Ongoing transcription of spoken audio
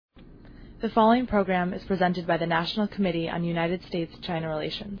The following program is presented by the National Committee on United States-China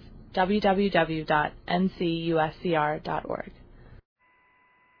Relations, www.ncuscr.org.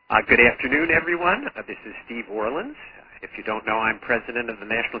 Good afternoon, everyone. This is Steve Orlins. If you don't know, I'm president of the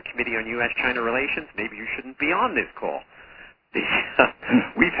National Committee on U.S China Relations. Maybe you shouldn't be on this call.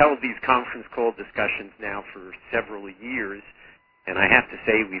 We've held these conference call discussions now for several years, and I have to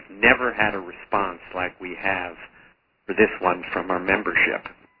say we've never had a response like we have for this one from our membership.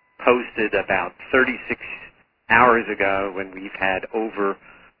 Posted about 36 hours ago when we've had over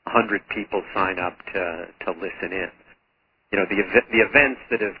 100 people sign up to listen in. You know, the events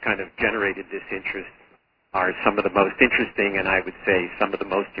that have kind of generated this interest are some of the most interesting and I would say some of the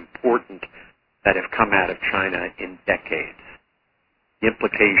most important that have come out of China in decades. The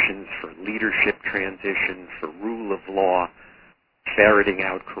implications for leadership transition, for rule of law, ferreting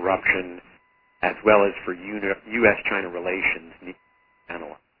out corruption, as well as for U.S. China relations need to be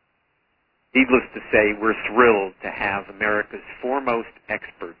analyzed. Needless to say, we're thrilled to have America's foremost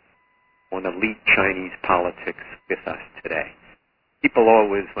experts on elite Chinese politics with us today. People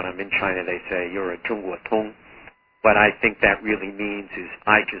always, when I'm in China, they say, you're a Zhongguo Tong. What I think that really means is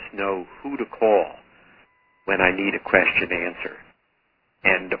I just know who to call when I need a question answered.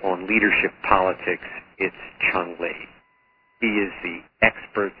 And on leadership politics, it's Cheng Li. He is the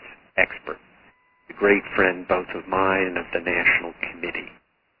expert's expert, a great friend both of mine and of the National Committee.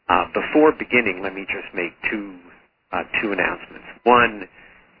 Before beginning, let me just make two announcements. One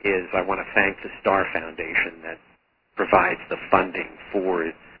is I want to thank the Star Foundation that provides the funding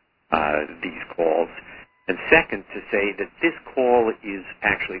for these calls. And second, to say that this call is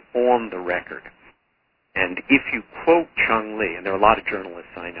actually on the record. And if you quote Cheng Li, and there are a lot of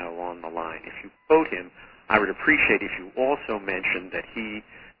journalists I know on the line, if you quote him, I would appreciate if you also mentioned that he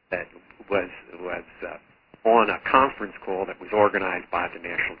was on a conference call that was organized by the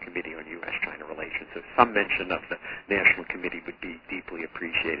National Committee on U.S. China Relations. So some mention of the National Committee would be deeply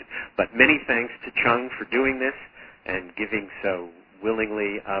appreciated. But many thanks to Cheng for doing this and giving so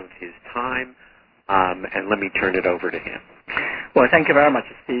willingly of his time. And let me turn it over to him. Well, thank you very much,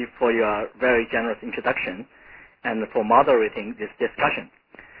 Steve, for your very generous introduction and for moderating this discussion.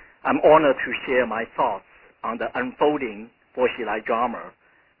 I'm honored to share my thoughts on the unfolding Bo Xilai drama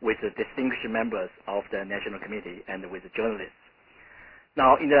with the distinguished members of the National Committee and with the journalists.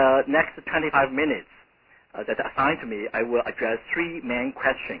 Now, in the next 25 minutes that are assigned to me, I will address three main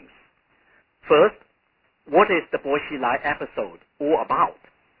questions. First, what is the Bo Xilai episode all about?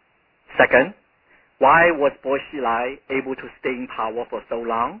 Second, why was Bo Xilai able to stay in power for so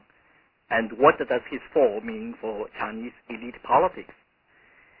long? And what does his fall mean for Chinese elite politics?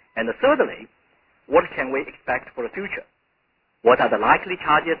 And thirdly, what can we expect for the future? What are the likely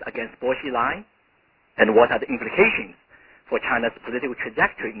charges against Bo Xilai? And what are the implications for China's political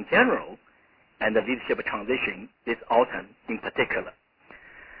trajectory in general and the leadership transition this autumn in particular?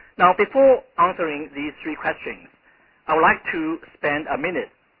 Now, before answering these three questions, I would like to spend a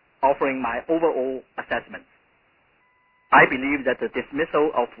minute offering my overall assessment. I believe that the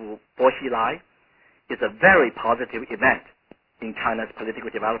dismissal of Bo Xilai is a very positive event in China's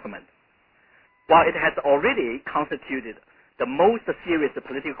political development. While it has already constituted the most serious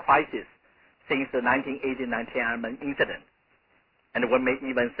political crisis since the 1989 Tiananmen incident, and one may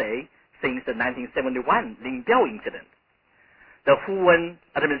even say since the 1971 Lingbiao incident, the Hu Wen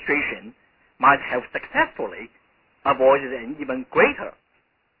administration might have successfully avoided an even greater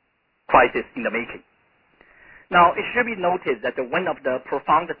crisis in the making. Now, it should be noted that one of the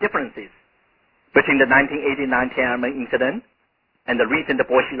profound differences between the 1989 Tiananmen incident and the recent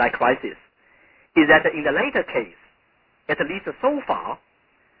Bo Xilai crisis is that in the later case, at least so far,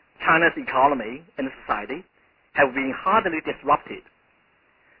 China's economy and society have been hardly disrupted.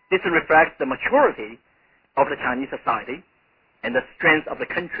 This reflects the maturity of the Chinese society and the strength of the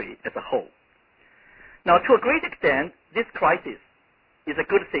country as a whole. Now, to a great extent, this crisis is a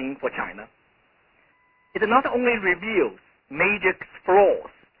good thing for China. It not only reveals major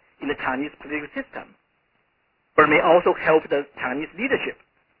flaws in the Chinese political system, but may also help the Chinese leadership,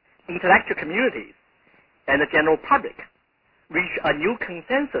 intellectual communities, and the general public reach a new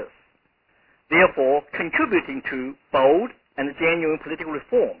consensus, therefore contributing to bold and genuine political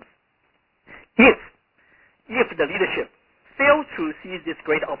reforms. If the leadership fails to seize this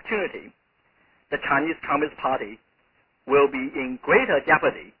great opportunity, the Chinese Communist Party will be in greater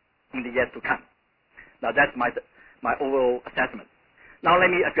jeopardy in the years to come. Now, that's my overall assessment. Now, let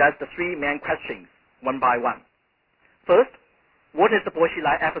me address the three main questions one by one. First, what is the Bo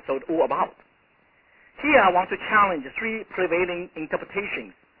Xilai episode all about? Here, I want to challenge three prevailing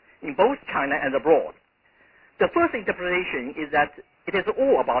interpretations in both China and abroad. The first interpretation is that it is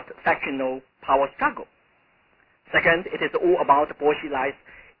all about factional power struggle. Second, it is all about Bo Xilai's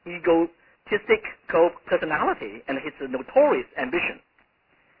egotistic personality and his notorious ambition.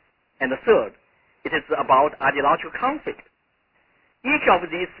 And the third, it is about ideological conflict. Each of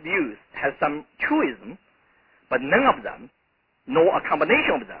these views has some truism, but none of them, nor a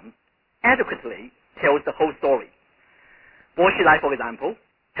combination of them, adequately tells the whole story. Bo Xilai, for example,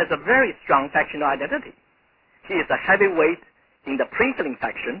 has a very strong factional identity. He is a heavyweight in the princeling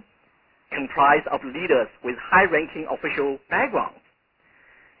faction, comprised of leaders with high-ranking official backgrounds.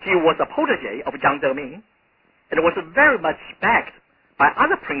 He was a protege of Jiang Zemin and was very much backed by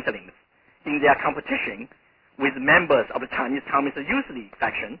other princelings in their competition with members of the Chinese Communist Youth League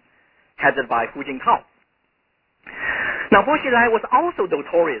faction, headed by Hu Jintao. Now, Bo Xilai was also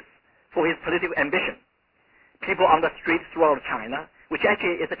notorious for his political ambition. People on the streets throughout China, which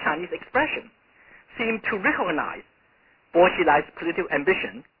actually is a Chinese expression, seem to recognize Bo Xilai's political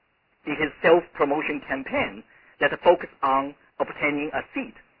ambition in his self-promotion campaign that focused on obtaining a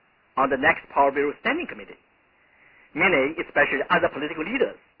seat on the next Politburo Standing Committee. Many, especially other political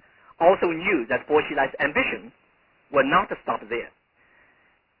leaders, also knew that Bo Xilai's ambition would not stop there.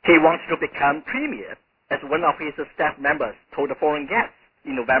 He wanted to become premier, as one of his staff members told foreign guests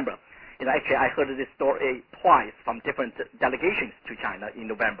in November. Actually, I heard this story twice from different delegations to China in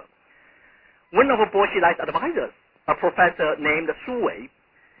November. One of Bo Xilai's advisors, a professor named Su Wei,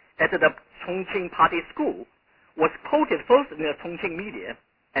 at the Chongqing Party School, was quoted first in the Chongqing media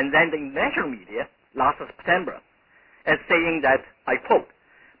and then the national media last September as saying that, I quote,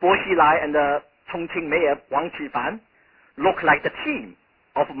 Bo Xilai and the Chongqing Mayor Wang Qifan look like the team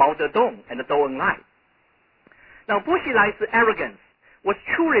of Mao Zedong and Zhou Enlai. Now, Bo Xilai's arrogance was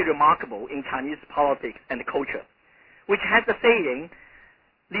truly remarkable in Chinese politics and culture, which has the saying,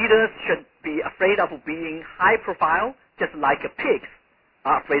 leaders should be afraid of being high profile, just like pigs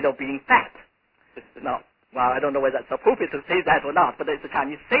are afraid of being fat. Now, well, I don't know whether it's appropriate to say that or not, but it's a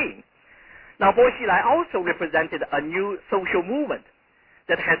Chinese saying. Now, Bo Xilai also represented a new social movement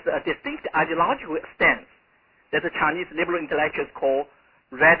that has a distinct ideological stance that the Chinese liberal intellectuals call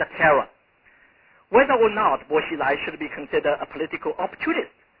Red Terror. Whether or not Bo Xilai should be considered a political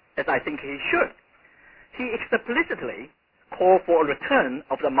opportunist, as I think he should, he explicitly called for a return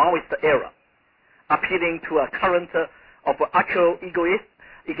of the Maoist era, appealing to a current of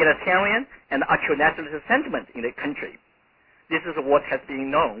egalitarian and nationalist sentiment in the country. This is what has been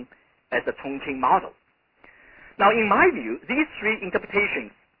known as the Chongqing model. Now, in my view, these three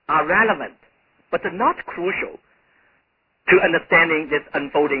interpretations are relevant, but not crucial to understanding this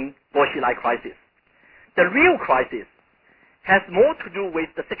unfolding Bo Xilai crisis. The real crisis has more to do with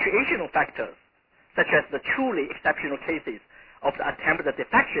the situational factors, such as the truly exceptional cases of the attempted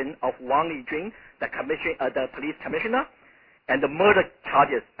defection of Wang Lijun, the police commissioner, and the murder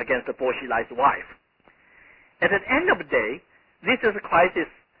charges against Bo Xilai's wife. At the end of the day, this is a crisis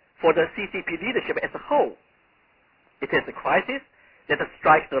for the CCP leadership as a whole. It is a crisis that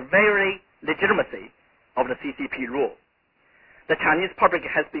strikes the very legitimacy of the CCP rule. The Chinese public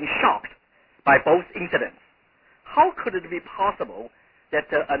has been shocked by both incidents. How could it be possible that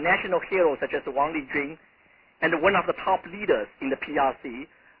a national hero such as Wang Lijun and one of the top leaders in the PRC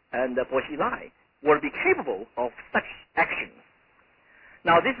and Bo Xilai would be capable of such actions?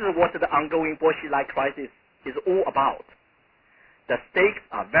 Now, this is what the ongoing Bo Xilai crisis is all about. The stakes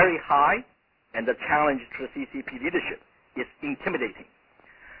are very high, and the challenge to the CCP leadership is intimidating.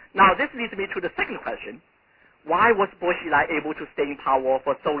 Now, this leads me to the second question. Why was Bo Xilai able to stay in power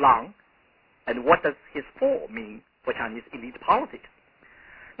for so long? And what does his fall mean for Chinese elite politics?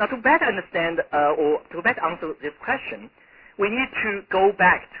 Now, to better understand or to better answer this question, we need to go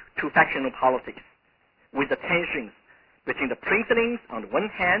back to factional politics with the tensions between the princelings on the one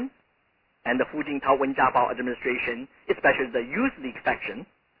hand and the Hu Jintao Wen Jiabao administration, especially the Youth League faction,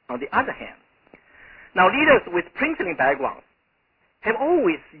 on the other hand. Now, leaders with princeling backgrounds have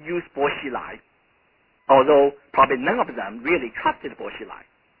always used Bo Xilai, although probably none of them really trusted Bo Xilai.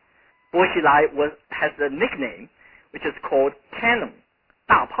 Bo Xilai has a nickname which is called Cannon,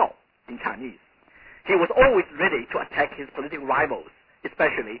 大炮 in Chinese. He was always ready to attack his political rivals,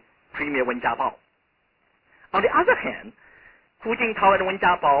 especially Premier Wen Jiabao. On the other hand, Hu Jintao and Wen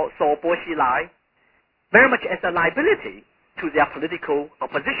Jiabao saw Bo Xilai very much as a liability to their political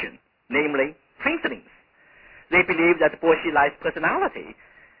opposition, namely princelings. They believed that Bo Xilai's personality,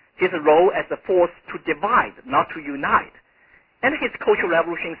 his role as a force to divide, not to unite, and his Cultural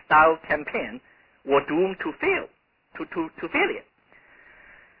Revolution style campaign were doomed to failure.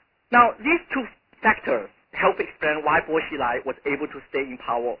 Now, these two factors help explain why Bo Xilai was able to stay in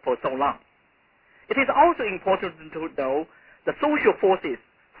power for so long. It is also important to know the social forces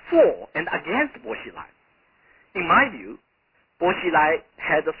for and against Bo Xilai. In my view, Bo Xilai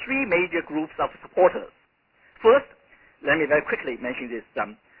had three major groups of supporters. First, let me very quickly mention this.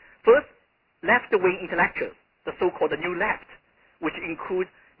 First, left-wing intellectuals, the so-called New Left, which include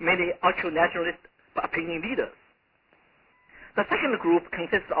many ultra-nationalist opinion leaders. The second group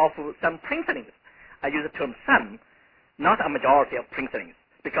consists of some princelings. I use the term some, not a majority of princelings,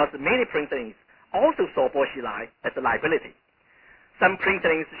 because many princelings also saw Bo Xilai as a liability. Some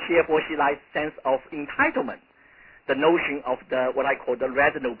princelings share Bo Xilai's sense of entitlement, the notion of what I call the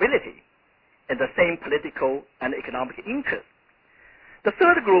red nobility, and the same political and economic interests. The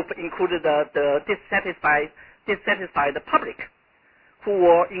third group included the dissatisfied public, who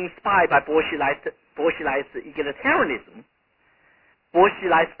were inspired by Bo Xilai's egalitarianism, Bo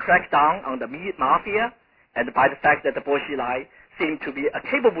Xilai's crackdown on the mafia, and by the fact that Bo Xilai seemed to be a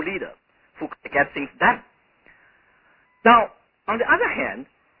capable leader who could get things done. Now, on the other hand,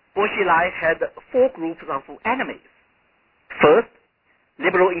 Bo Xilai had four groups of enemies. First,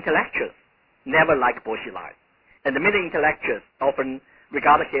 liberal intellectuals never liked Bo Xilai, and the middle intellectuals often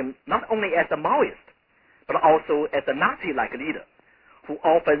regarded him not only as a Maoist, but also as a Nazi-like leader, who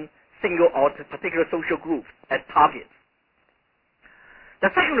often single out particular social groups as targets. The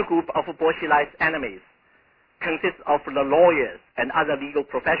second group of Bo Xilai's enemies consists of the lawyers and other legal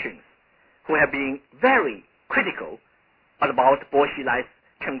professions who have been very critical about Bo Xilai's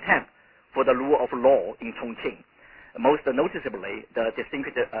contempt for the rule of law in Chongqing. Most noticeably, the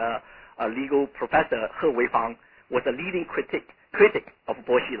distinguished legal professor He Weifang was a leading critic of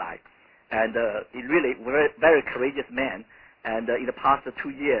Bo Xilai, and he really very, very courageous man. And in the past 2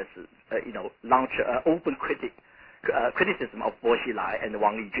 years, launched open criticism of Bo Xilai and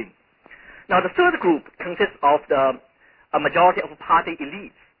Wang Lijun. Now, the third group consists of a majority of party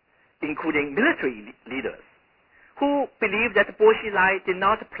elites, including military leaders, who believe that Bo Xilai did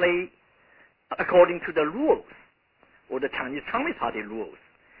not play according to the rules, or the Chinese Communist Party rules,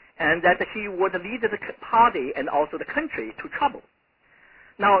 and that he would lead the party and also the country to trouble.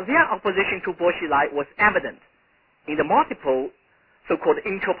 Now, their opposition to Bo Xilai was evident in the multiple so-called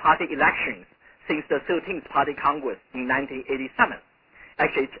intra-party elections since the 13th Party Congress in 1987.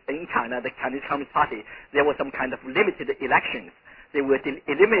 Actually, in China, the Chinese Communist Party, there were some kind of limited elections. They would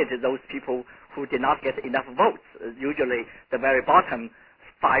eliminate those people who did not get enough votes, usually the very bottom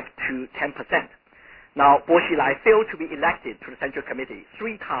 5 to 10%. Now, Bo Xilai failed to be elected to the Central Committee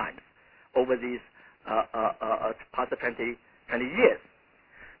 3 times over these past 20 years.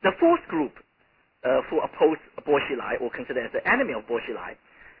 The fourth group who oppose Bo Xilai or consider as the enemy of Bo Xilai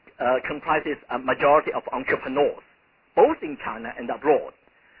comprises a majority of entrepreneurs, both in China and abroad,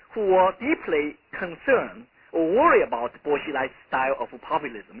 who were deeply concerned or worried about Bo Xilai's style of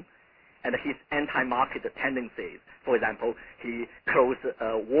populism and his anti-market tendencies. For example, he closed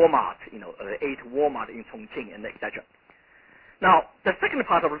Walmart, 8 Walmart in Chongqing, and etc. Now, the second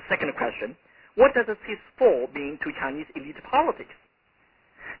part of the second question, what does this fall mean to Chinese elite politics?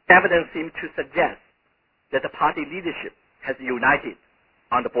 Evidence seems to suggest that the party leadership has united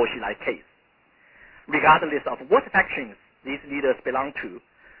on the Bo Xilai case. Regardless of what factions these leaders belong to,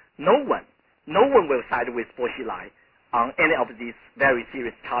 no one will side with Bo Xilai on any of these very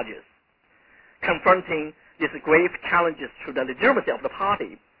serious charges. Confronting these grave challenges to the legitimacy of the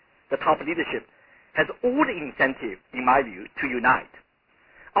party, the top leadership has all the incentive, in my view, to unite.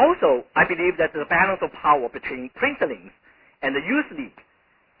 Also, I believe that the balance of power between princelings and the Youth League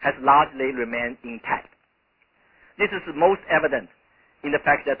has largely remained intact. This is most evident in the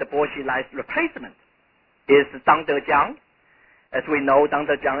fact that the Bo Xilai's replacement is Zhang Dejiang. As we know, Zhang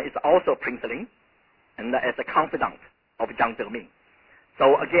Dejiang is also a princeling and as a confidant of Jiang Zemin.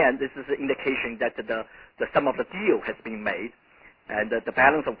 So again, this is an indication that the sum of the deal has been made and the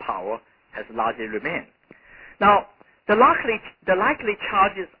balance of power has largely remained. Now, the likely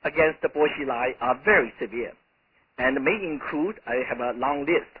charges against the Bo Xilai are very severe and may include, I have a long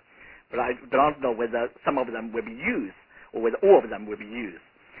list, but I don't know whether some of them will be used or whether all of them will be used.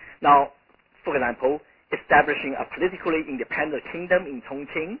 Now, for example, establishing a politically independent kingdom in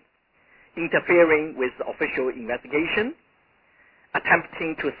Chongqing, interfering with official investigation,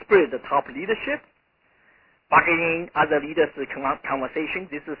 attempting to split the top leadership, bargaining other leaders'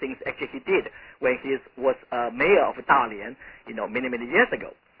 conversation. These are things actually he did when he was mayor of Dalian, many years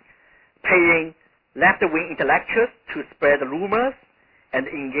ago. Paying left-wing intellectuals to spread rumors and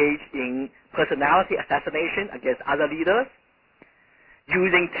engage in personality assassination against other leaders,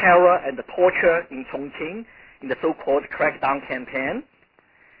 using terror and torture in Chongqing in the so-called crackdown campaign,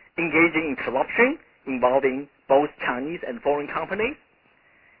 engaging in corruption involving both Chinese and foreign companies,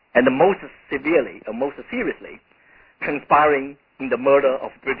 and most severely or most seriously conspiring in the murder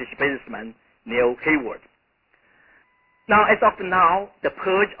of British businessman Neil Hayward. Now, as of now, the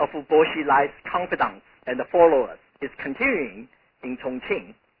purge of Bo Xilai's confidants and followers is continuing in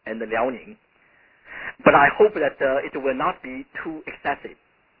Chongqing and Liaoning, but I hope that it will not be too excessive.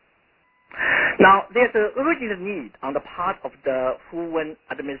 Now, there's an urgent need on the part of the Hu Wen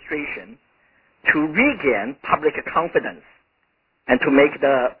administration to regain public confidence and to make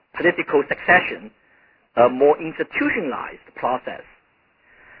the political succession a more institutionalized process.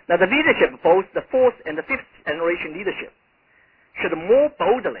 Now, the leadership, both the fourth and the fifth generation leadership, should more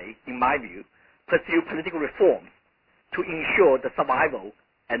boldly, in my view, pursue political reforms to ensure the survival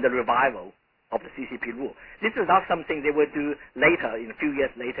and the revival of the CCP rule. This is not something they will do later, in a few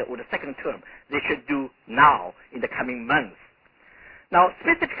years later, or the second term. They should do now, in the coming months. Now,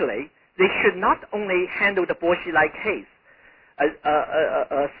 specifically, they should not only handle the Bo Xilai case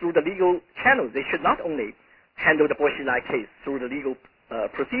through the legal channels. They should not only handle the Bo Xilai case through the legal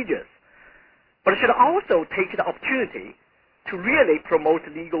procedures, but should also take the opportunity to really promote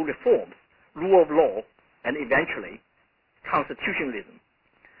legal reforms, rule of law, and eventually constitutionalism.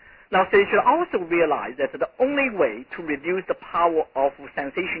 Now, they should also realize that the only way to reduce the power of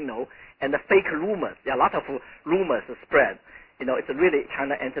sensational and the fake rumors, there are a lot of rumors spread. You know, it's really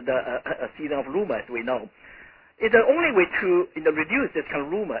China entered a season of rumors, we know. The only way to reduce this kind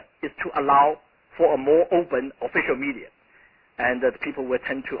of rumor is to allow for a more open official media. And people will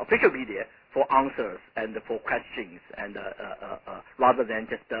turn to official media for answers and for questions, and rather than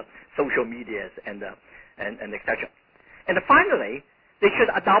just social medias and etc. And finally, they should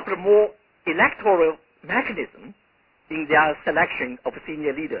adopt a more electoral mechanism in their selection of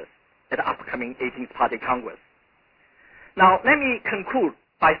senior leaders at the upcoming 18th Party Congress. Now, let me conclude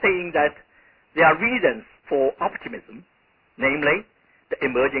by saying that there are reasons for optimism, namely the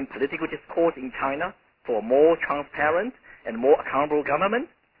emerging political discourse in China for more transparent and more accountable government,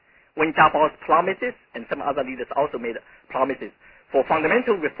 Wen Jiabao's promises, and some other leaders also made promises for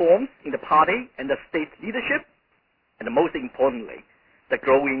fundamental reforms in the party and the state leadership, and most importantly, the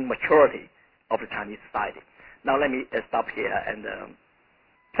growing maturity of the Chinese society. Now, let me stop here and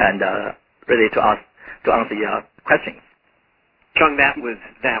ready to answer your questions. Cheng, that was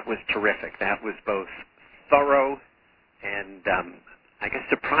terrific. That was both thorough and I guess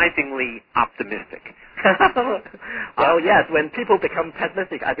surprisingly optimistic. Well, yes, when people become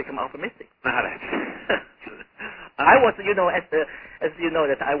pessimistic, I become optimistic. I was, as you know,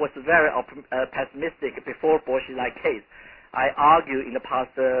 that I was very pessimistic before Bo Xilai case. I argued in the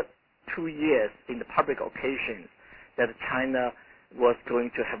past 2 years in the public occasions that China was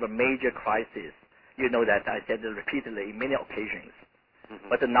going to have a major crisis. You know that I said it repeatedly in many occasions. Mm-hmm.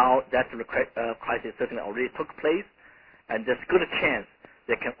 But now that crisis certainly already took place, and there's good chance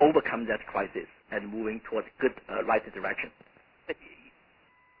they can overcome that crisis and moving towards good, right direction.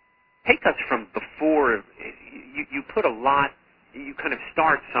 Take us from before. You put a lot. You kind of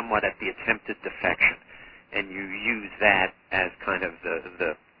start somewhat at the attempted defection, and you use that as kind of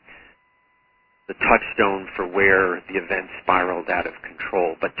the touchstone for where the event spiraled out of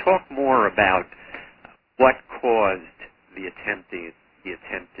control. But talk more about what caused the attempted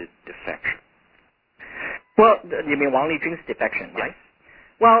defection. Well, you mean Wang Lijun's defection, right? Yes.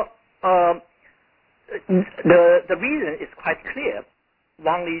 Well, the reason is quite clear.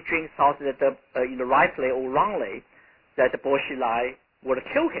 Wang Lijun thought that, rightly or wrongly, that Bo Xilai would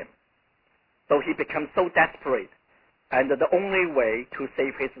kill him. So he becomes so desperate, and the only way to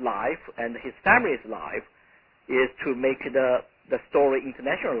save his life and his family's life is to make the story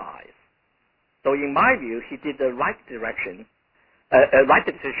internationalized. So in my view, he did the right decision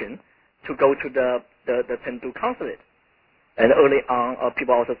to go to the Chengdu consulate. And early on,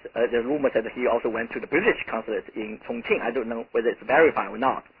 people also, the rumor said that he also went to the British consulate in Chongqing. I don't know whether it's verified or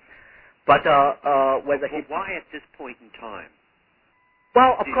not. But whether why at this point in time?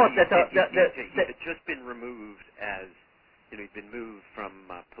 Well, of course, he had just been removed as, he'd been moved from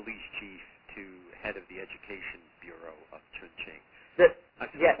police chief to head of the education bureau of Chongqing.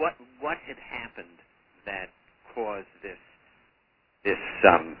 Yes. What had happened that caused this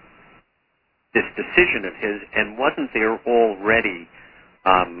decision of his, and wasn't there already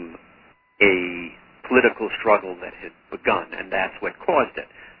a political struggle that had begun, and that's what caused it?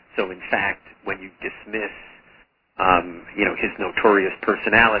 So, in fact, when you dismiss, his notorious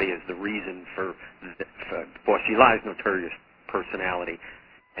personality as the reason for Bo Xilai's notorious personality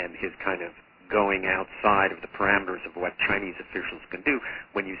and his kind of going outside of the parameters of what Chinese officials can do,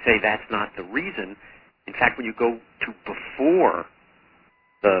 when you say that's not the reason, in fact, when you go to before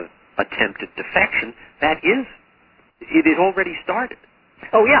the attempted defection, it had already started.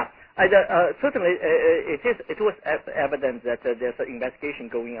 Oh yeah, certainly it was evident that there's an investigation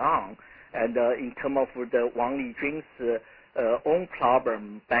going on, and in terms of the Wang Lijun's own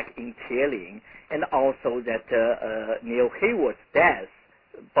problem back in Tieling, and also that Neil Hayward's death,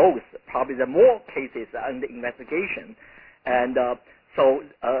 both probably the more cases under investigation, and so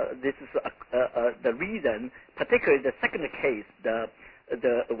this is the reason, particularly the second case, the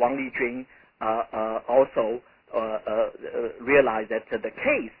Wang Lijun also realized that the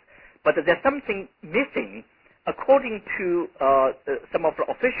case, but there's something missing. According to some of the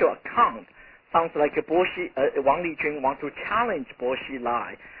official accounts, sounds like Wang Lijun wants to challenge Bo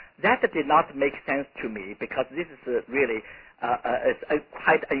Xilai. That did not make sense to me, because this is really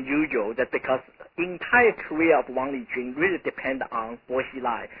quite unusual, that because the entire career of Wang Lijun really depend on Bo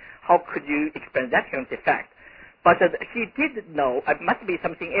Xilai. How could you explain that kind of effect? But he did know it must be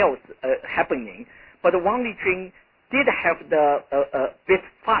something else happening. But Wang Lijun did have the big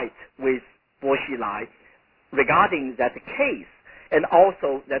fight with Bo Xilai regarding that case, and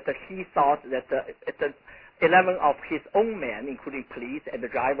also that he thought that 11 of his own men, including police and the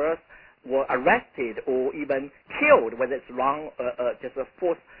drivers, were arrested or even killed, whether it's wrong, just a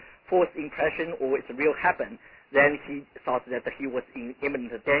false impression, or it's real happen. Then he thought that he was in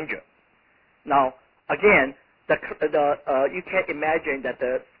imminent danger. Now, again, you can imagine that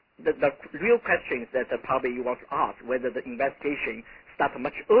the real questions that probably you want to ask, whether the investigation started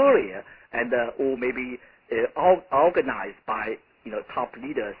much earlier and or maybe organized by top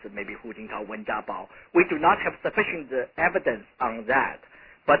leaders, maybe Hu Jintao, Wen Jiabao. We do not have sufficient evidence on that.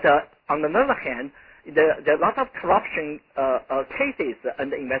 But on the other hand, there are a lot of corruption cases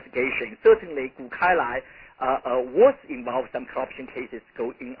under investigation. Certainly, Gu Kailai was involved in some corruption cases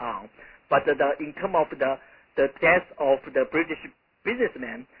going on. But in terms of the death of the British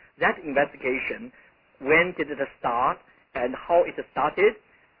businessman, that investigation, when did it start and how it started,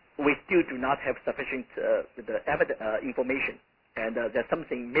 we still do not have sufficient information. And there's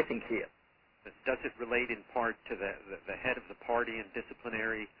something missing here. Does it relate in part to the head of the party and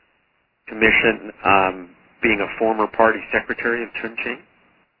disciplinary commission being a former party secretary of Chongqing?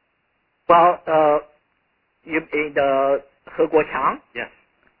 Well, you mean He Guoqiang? Yes.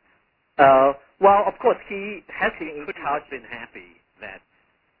 Well, of course, he has been in charge. Been happy that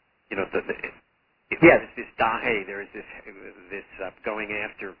yes. This Dahe, there is this going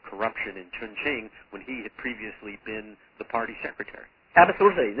after corruption in Chongqing when he had previously been the party secretary.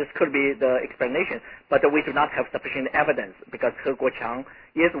 Absolutely, this could be the explanation, but we do not have sufficient evidence because He Guoqiang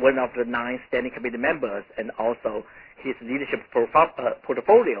is one of the 9 standing committee members, and also his leadership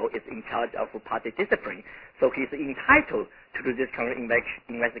portfolio is in charge of party discipline, so he's entitled to do this kind of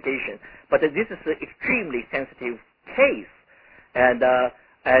investigation. But this is an extremely sensitive case, and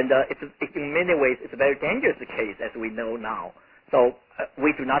it's, in many ways, it's a very dangerous case, as we know now. So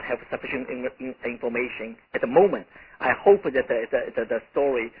we do not have sufficient information at the moment. I hope that the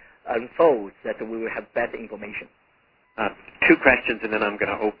story unfolds, that we will have better information. 2 questions, and then I'm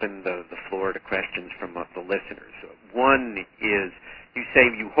going to open the floor to questions from the listeners. One is, you say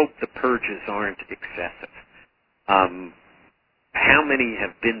you hope the purges aren't excessive. How many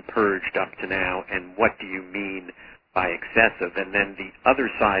have been purged up to now, and what do you mean by excessive? And then the other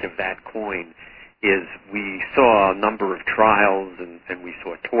side of that coin is we saw a number of trials, and we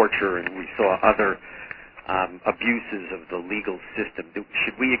saw torture, and we saw other abuses of the legal system.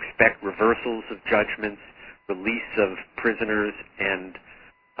 Should we expect reversals of judgments, release of prisoners, and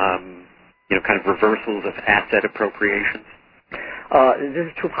kind of reversals of asset appropriations? This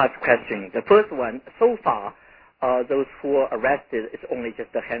is 2-part question. The first one, so far, those who are arrested is only just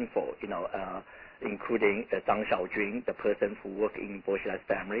a handful, including Zhang Xiaojun, the person who worked in Bo Xilai's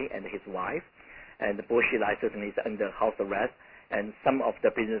family, and his wife. And Bo Xilai certainly is under house arrest, and some of the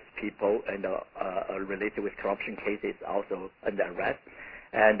business people and related with corruption cases also under arrest.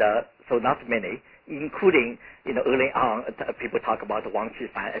 And so not many, including, early on, people talk about Wang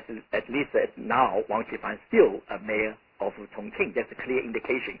Qifan. At least now, Wang Qifan is still a mayor of Chongqing. That's a clear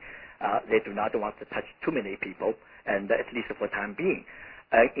indication. They do not want to touch too many people, and at least for the time being.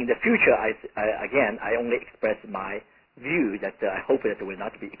 In the future, I only express my view that I hope that it will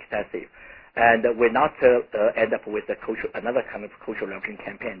not be excessive. And will not end up with another kind of cultural revolution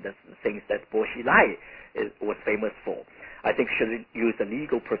campaign. That's the things that Bo Xilai was famous for. I think should use a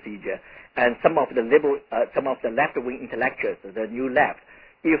legal procedure. And some of the left-wing intellectuals, the new left,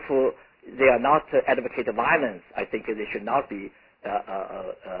 if they are not advocate violence, I think they should not be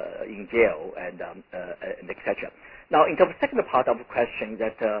in jail and etc. Now, in terms of the second part of the question,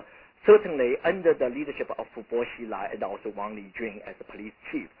 that certainly under the leadership of Bo Xilai and also Wang Lijun as the police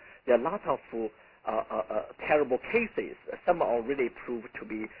chief, there are a lot of terrible cases. Some are already proved to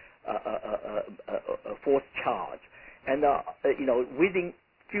be a false charge. And, within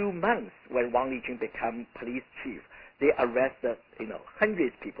few months, when Wang Lijun became police chief, they arrested,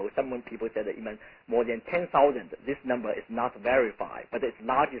 hundreds of people. Some people said even more than 10,000. This number is not verified, but it's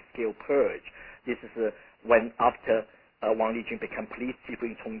large-scale purge. This is when after Wang Lijun became police chief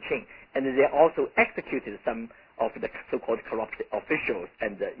in Chongqing. And they also executed some of the so-called corrupt officials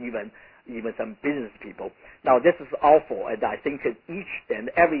and even some business people. Now, this is awful, and I think each and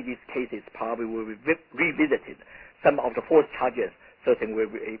every of these cases probably will be revisited. Some of the false charges certainly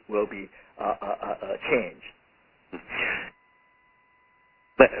will be changed.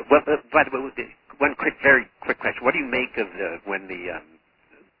 But by the way, one very quick question: what do you make of when the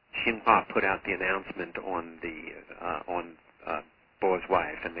Xinhua put out the announcement on Bo's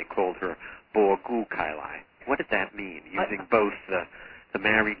wife, and they called her Bo Gu Kailai? What did that mean? Using both the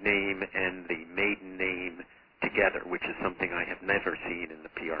married name and the maiden name together, which is something I have never seen in the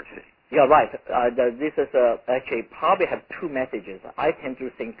PRC. You're right. This is actually probably have two messages. I tend to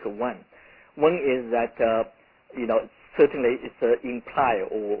think one. One is that certainly it's implied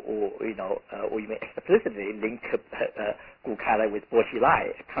or even explicitly link Gu Kailai with Bo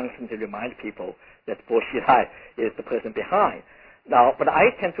Xilai, constantly remind people that Bo Xilai is the person behind. Now, but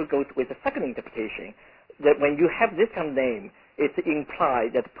I tend to go with the second interpretation, that when you have this kind of name, it's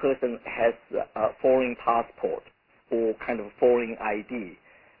implied that the person has a foreign passport or kind of foreign ID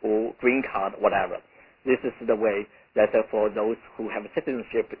or green card, whatever. This is the way that for those who have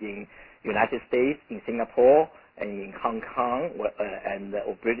citizenship in United States, in Singapore, and in Hong Kong, and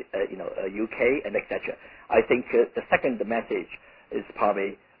UK, and etc. I think the second message is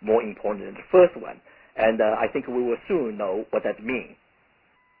probably more important than the first one. And I think we will soon know what that means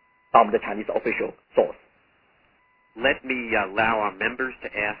from the Chinese official source. Let me allow our members to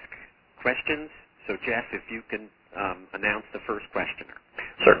ask questions. So, Jeff, if you can announce the first questioner.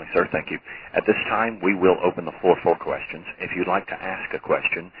 Certainly, sir. Thank you. At this time, we will open the floor for questions. If you'd like to ask a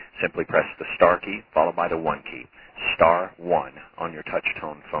question, simply press the star key followed by the 1 key. Star 1 on your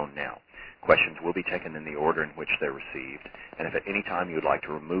touch-tone phone now. Questions will be taken in the order in which they're received, and if at any time you'd like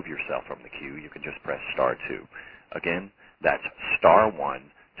to remove yourself from the queue, you can just press star 2. Again, that's star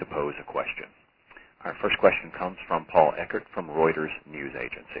 1 to pose a question. Our first question comes from Paul Eckert from Reuters News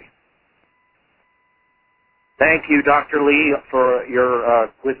Agency. Thank you, Dr. Li, for your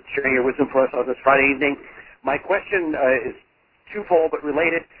sharing your wisdom for us on this Friday evening. My question is twofold but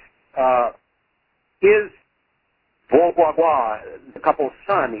related. Is Bo Guagua, the couple's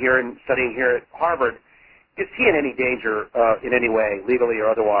son studying here at Harvard, is he in any danger in any way, legally or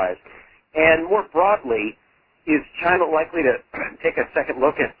otherwise? And more broadly, is China likely to take a second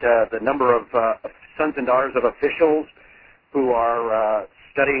look at the number of sons and daughters of officials who are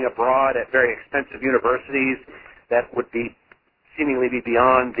studying abroad at very expensive universities that would be seemingly be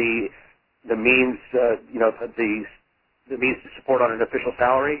beyond the means, the means to support on an official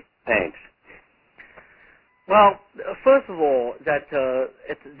salary? Thanks. Well, first of all, that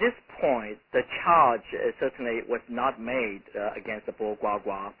at this point, the charge certainly was not made against Bo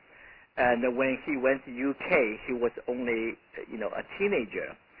Guagua. And when he went to UK, he was only, a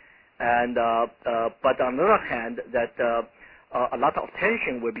teenager. And but on the other hand, that a lot of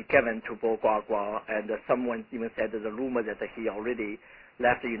attention will be given to Bo Guagua, and someone even said there's a rumor that he already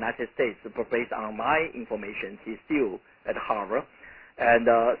left the United States. But based on my information, he's still at Harvard. And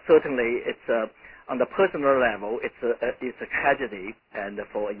certainly, it's on the personal level, it's a tragedy, and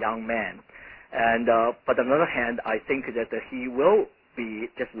for a young man. And but on the other hand, I think that he will be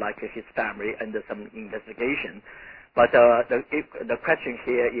just like his family under some investigation. But the question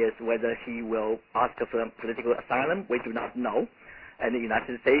here is whether he will ask for political asylum. We do not know in the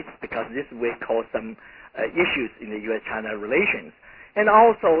United States, because this will cause some issues in the U.S. China relations. And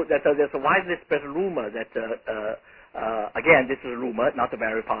also that there's a widely spread rumor that, again, this is a rumor, not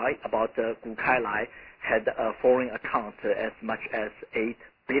verified, about Gu Kailai had a foreign account as much as 8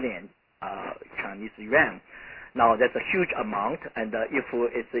 billion Chinese yuan. Now, that's a huge amount, and if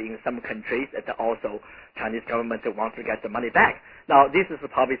it's in some countries, that also Chinese government wants to get the money back. Now, this is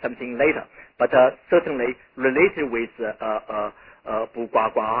probably something later, but certainly related with Bo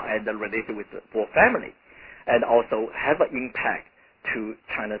Guagua and related with the Bo family, and also have an impact to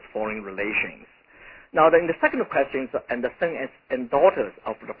China's foreign relations. Now, in the second question, and the sons and daughters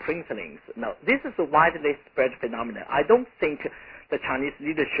of the princelings. Now, this is a widely spread phenomenon. I don't think the Chinese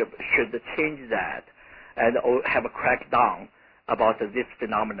leadership should change that and have a crackdown about this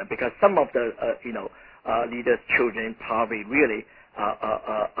phenomenon, because some of the leaders' children probably really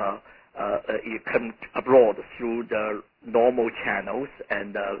come abroad through the normal channels,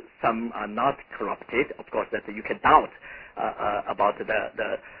 and some are not corrupted. Of course, that you can doubt about this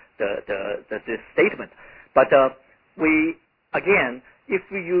statement. But we, again, if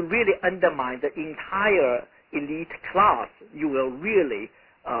you really undermine the entire elite class, you will really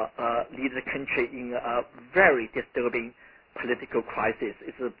lead the country in a very disturbing political crisis.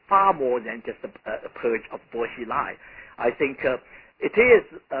 It's far more than just a purge of Bo Xilai. I think it is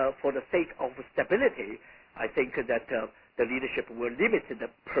for the sake of stability. I think that the leadership will limit the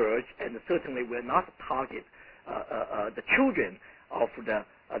purge and certainly will not target the children of the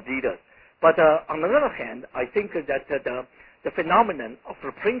leaders. But on the other hand, I think that the phenomenon of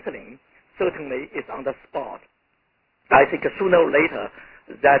reprinting certainly is on the spot. I think sooner or later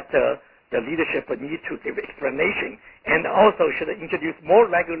that the leadership needs to give explanation and also should introduce more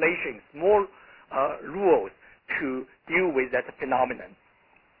regulations, more rules to deal with that phenomenon.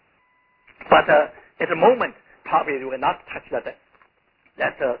 But at the moment, probably we will not touch that.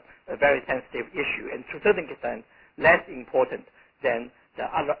 That's a very sensitive issue, and to a certain extent, less important than the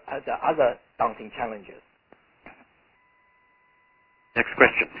other daunting challenges. Next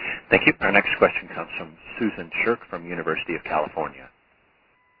question. Thank you. Our next question comes from Susan Shirk from University of California.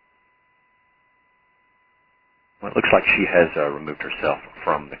 Well, it looks like she has removed herself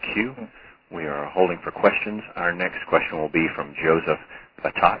from the queue. We are holding for questions. Our next question will be from Joseph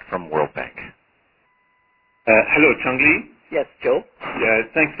Patat from World Bank. Hello, Cheng Li. Yes, Joe. Yeah,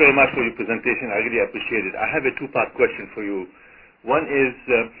 thanks very much for your presentation. I really appreciate it. I have a two-part question for you. One is,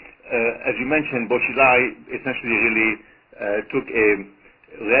 as you mentioned, Bo Xilai essentially really took a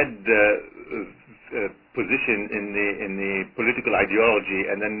red position in the political ideology,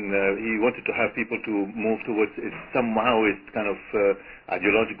 and then he wanted to have people to move towards some Maoist kind of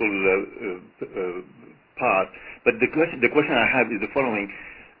ideological path. But the question I have is the following.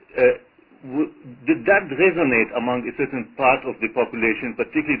 Did that resonate among a certain part of the population,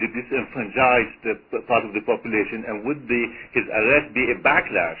 particularly the disenfranchised part of the population, and would his arrest be a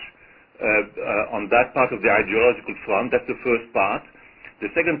backlash on that part of the ideological front? That's the first part.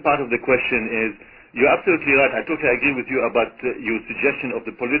 The second part of the question is, you're absolutely right. I totally agree with you about your suggestion of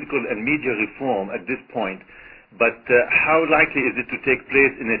the political and media reform at this point. But how likely is it to take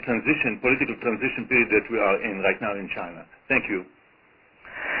place in a political transition period that we are in right now in China? Thank you.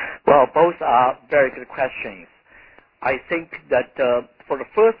 Well, both are very good questions. I think that for the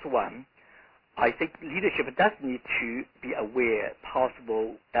first one, I think leadership does need to be aware of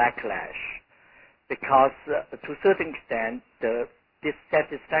possible backlash, because to a certain extent, the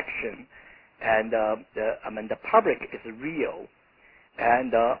dissatisfaction and the public is real,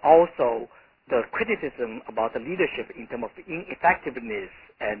 and also the criticism about the leadership in terms of ineffectiveness,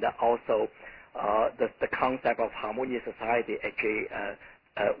 and also the concept of harmonious society actually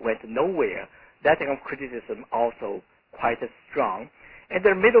went nowhere. That kind of criticism also quite strong. And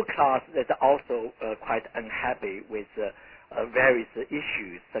the middle class is also quite unhappy with various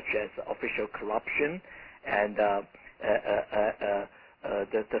issues such as official corruption and the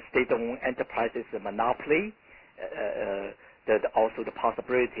state-owned enterprises monopoly. Also the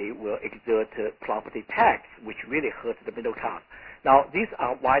possibility will exert property tax, which really hurts the middle class. Now, these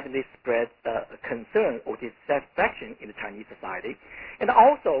are widely spread concern or dissatisfaction in the Chinese society. And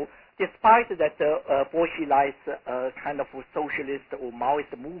also, despite that Bo Xilai's kind of socialist or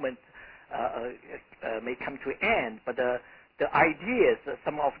Maoist movement may come to an end, but the ideas,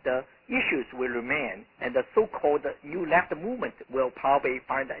 some of the issues will remain, and the so-called New Left movement will probably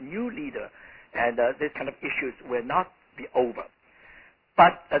find a new leader, and this kind of issues will not be over.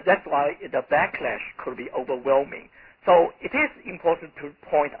 But that's why the backlash could be overwhelming. So it is important to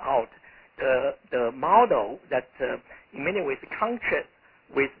point out the model that in many ways contrasts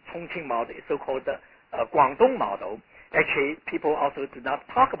with Chongqing model, is so-called Guangdong model. Actually, people also do not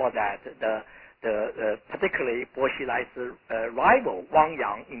talk about that. Particularly Bo Xilai's rival Wang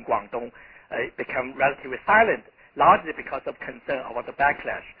Yang in Guangdong become relatively silent, largely because of concern about the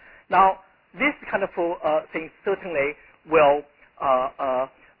backlash. Now, this kind of thing certainly will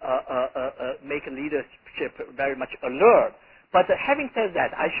make leadership very much alert. But having said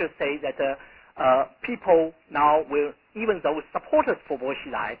that, I should say that people now will, even those supporters for Bo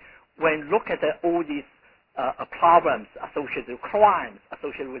Xilai, when look at all these problems associated with crimes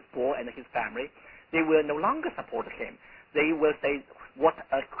associated with Bo and his family, they will no longer support him. They will say, what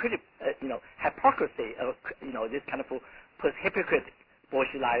a hypocrisy, this kind of hypocrite Bo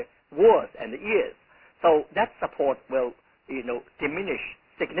Xilai was and is. So that support will, diminish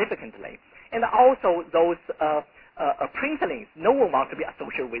significantly. And also those princelings, no one wants to be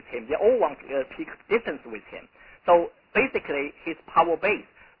associated with him. They all want to keep distance with him. So basically, his power base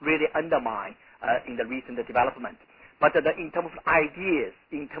really undermined in the recent development. but in terms of ideas,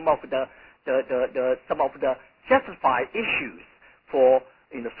 in terms of some of the justified issues for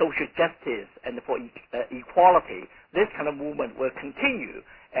social justice and for equality, this kind of movement will continue.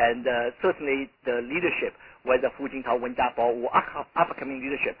 And certainly the leadership, whether Hu Jintao, Wen Jiabao, or upcoming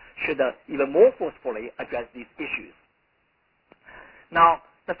leadership, should even more forcefully address these issues. Now,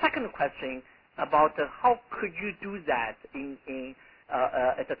 the second question about how could you do that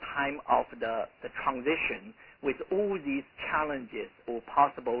at the time of the transition with all these challenges or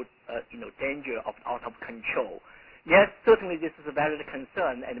possible danger of out of control. Yes, certainly this is a valid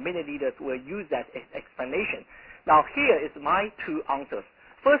concern, and many leaders will use that as explanation. Now, here is my two answers.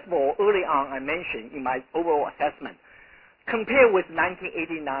 First of all, early on I mentioned in my overall assessment, compared with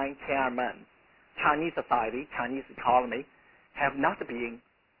 1989 Tiananmen, Chinese society, Chinese economy have not been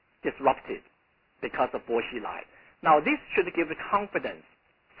disrupted because of Bo Xilai. Now, this should give confidence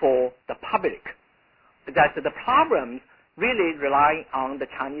for the public that the problems really rely on the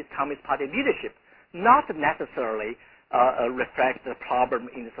Chinese Communist Party leadership, not necessarily reflect the problem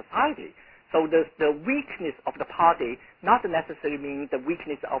in the society. So the weakness of the party not necessarily means the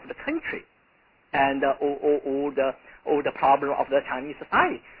weakness of the country and or the problem of the Chinese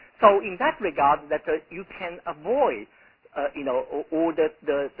society. So in that regard, that you can avoid all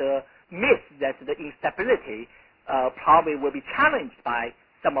the myth that the instability probably will be challenged by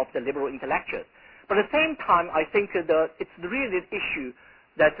some of the liberal intellectuals. But at the same time, I think it's really an issue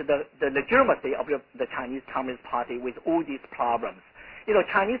that the legitimacy of the Chinese Communist Party with all these problems.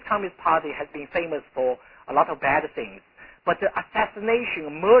 Chinese Communist Party has been famous for a lot of bad things, but the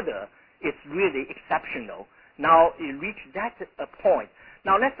assassination, murder is really exceptional. Now it reached that point.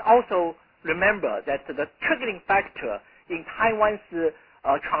 Now let's also remember that the triggering factor in Taiwan's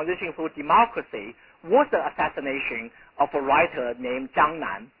transition for democracy was the assassination of a writer named Zhang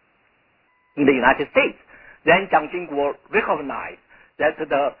Nan in the United States. Then Jiang Jingguo recognized that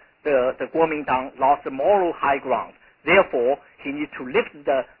the Kuomintang lost the moral high ground. Therefore, he needs to lift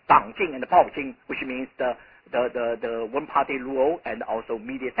the Dangjing and the Baojing, which means the one-party rule and also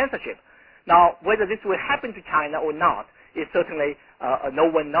media censorship. Now, whether this will happen to China or not, is certainly no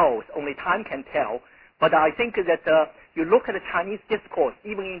one knows. Only time can tell. But I think that you look at the Chinese discourse,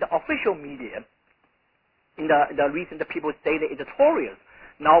 even in the official media, in the recent People's Daily editorials,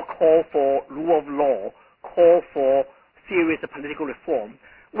 now call for rule of law, call for serious political reform.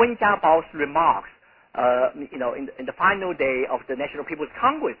 Wen Jiabao's remarks, in the final day of the National People's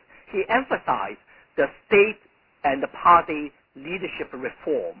Congress, he emphasized the state and the party leadership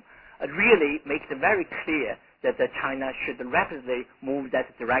reform. Really makes it very clear that China should rapidly move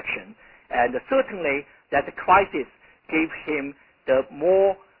that direction. And certainly that the crisis gave him the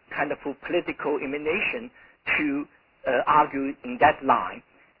more kind of political ammunition to argue in that line.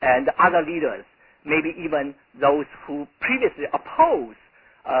 And other leaders, maybe even those who previously opposed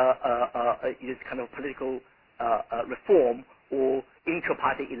this kind of political reform or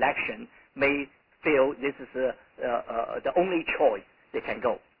inter-party election, may feel this is the only choice they can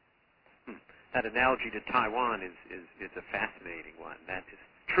go. That analogy to Taiwan is a fascinating one. That is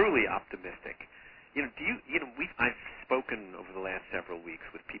truly optimistic. I've spoken over the last several weeks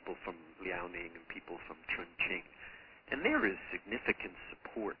with people from Liaoning and people from Chongqing, and there is significant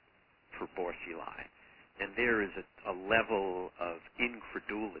support for Bo Xilai, and there is a level of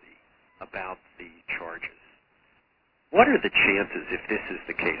incredulity about the charges. What are the chances, if this is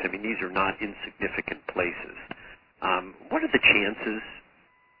the case? I mean, these are not insignificant places. What are the chances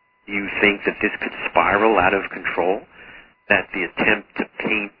you think that this could spiral out of control, that the attempt to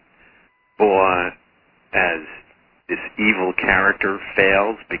paint Bo as this evil character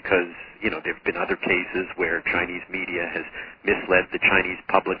fails because, there have been other cases where Chinese media has misled the Chinese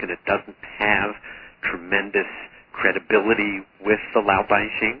public and it doesn't have tremendous credibility with the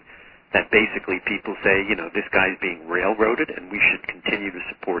Laobaixing, that basically people say, this guy's being railroaded and we should continue to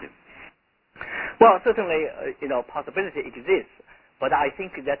support him? Well, certainly, possibility exists, but I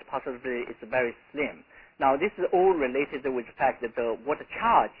think that possibility is very slim. Now, this is all related with the fact that what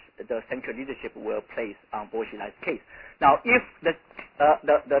charge the central leadership will place on Bo Xilai's case. Now, if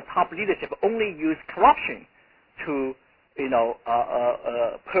the top leadership only use corruption to,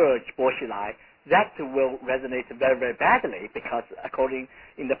 purge Bo Xilai, that will resonate very, very badly because, according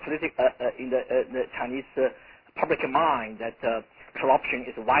in the the Chinese public mind, that corruption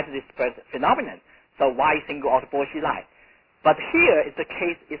is a widely spread phenomenon. So why single out Bo Xilai? But here, the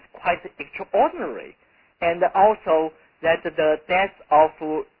case is quite extraordinary. And also that the death of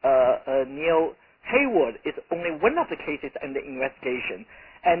Neil Hayward is only one of the cases under investigation.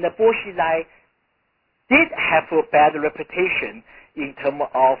 And Bo Xilai did have a bad reputation in terms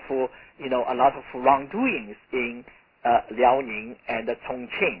of, a lot of wrongdoings in Liaoning and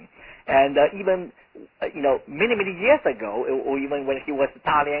Chongqing. And even, many years ago, or even when he was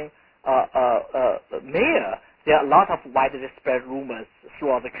Dalian mayor, there are a lot of widely spread rumors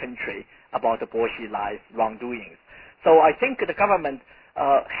throughout the country about Bo Xilai's wrongdoings. So I think the government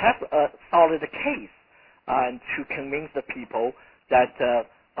has a solid case to convince the people that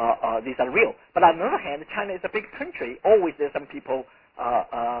these are real. But on the other hand, China is a big country. Always there's some people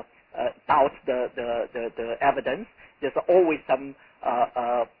doubt the evidence. There's always some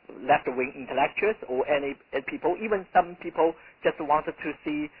left-wing intellectuals or any people, even some people just wanted to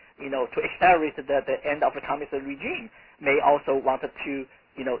see, to accelerate the end of the communist regime, may also wanted to,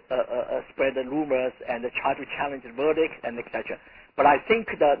 spread the rumors and try to challenge the verdict and etc. But I think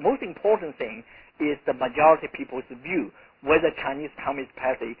the most important thing is the majority people's view, whether Chinese Communist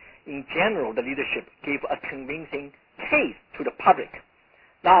Party in general, the leadership, gave a convincing case to the public.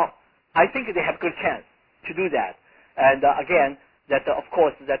 Now, I think they have a good chance to do that. And again, that of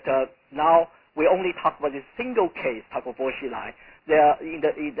course, that now we only talk about this single case, talk about Bo Xilai. In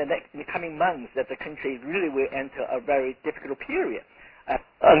the coming months, that the country really will enter a very difficult period,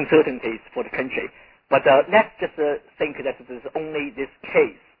 uncertainties for the country. But let's just think that there's only this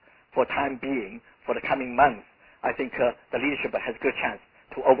case for time being, for the coming months. I think the leadership has a good chance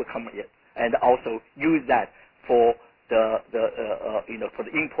to overcome it and also use that for for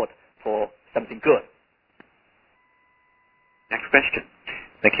the input for something good. Next question.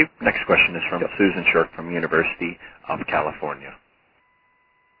 Thank you. Next question is from Susan Shirk from University of California.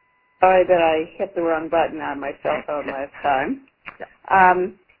 Sorry that I hit the wrong button on my cell phone last time.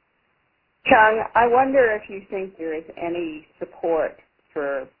 Cheng, I wonder if you think there is any support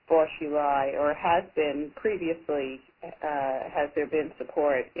for Bo Xilai, or has been previously, has there been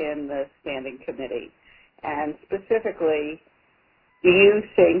support in the Standing Committee? And specifically, do you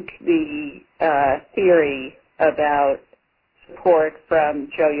think the theory about support from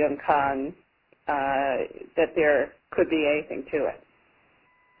Zhou Yongkang, that there could be anything to it?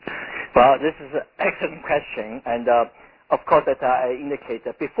 Well, this is an excellent question, and of course, that I indicate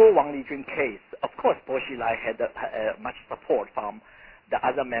that before Wang Lijun case, of course, Bo Xilai had much support from the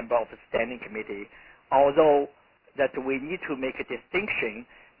other member of the Standing Committee, although that we need to make a distinction.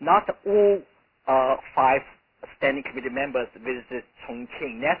 Not all 5 Standing Committee members visited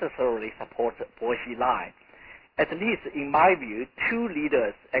Chongqing necessarily support Bo Xilai. At least, in my view, 2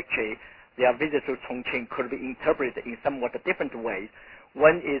 leaders, actually, their visit to Chongqing could be interpreted in somewhat different ways.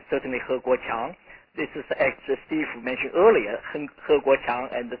 One is certainly He Guoqiang. This is, as Steve mentioned earlier, He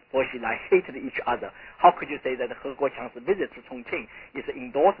Guoqiang and Bo Xilai hated each other. How could you say that He Guoqiang's visit to Chongqing is an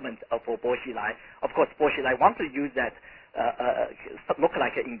endorsement for Bo Xilai? Of course, Bo Xilai wants to use that look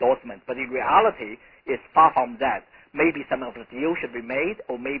like an endorsement, but in reality, it's far from that. Maybe some of the deal should be made,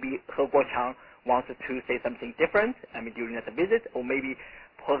 or maybe He Guoqiang wants to say something different, during that visit, or maybe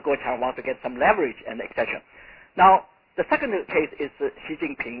He Guoqiang wants to get some leverage, and etc. Now, the second case is Xi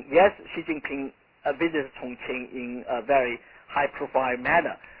Jinping. Yes, Xi Jinping visited Chongqing in a very high-profile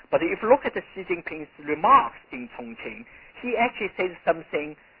manner. But if you look at Xi Jinping's remarks in Chongqing, he actually said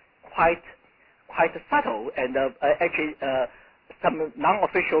something quite subtle, and actually some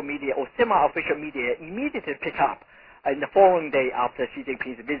non-official media or semi-official media immediately pick up in the following day after Xi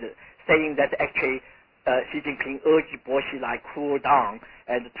Jinping's visit, saying that actually Xi Jinping urged Bo Xilai cool down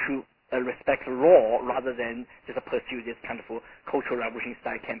and to respect the law rather than just pursue this kind of cultural revolution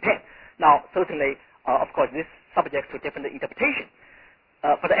style campaign. Now, certainly, of course, this is subject to different interpretation.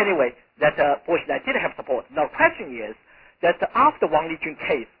 But anyway, that Bo Xilai did have support. Now, the question is that after Wang Lijun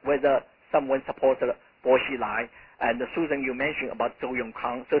case, whether someone supported Bo Xilai, and Susan, you mentioned about Zhou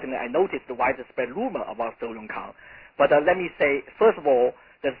Yongkang. Certainly, I noticed the widespread rumor about Zhou Yongkang. But let me say, first of all,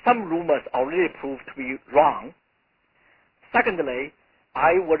 that some rumors already proved to be wrong. Secondly,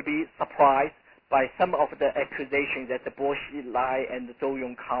 I would be surprised by some of the accusations that the Bo Xilai and Zhou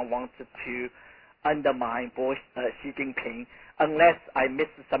Yongkang wanted to undermine Xi Jinping, unless I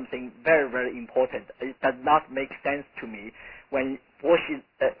missed something very, very important. It does not make sense to me when Bo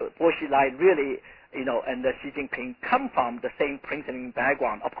Xilai really, and Xi Jinping come from the same printing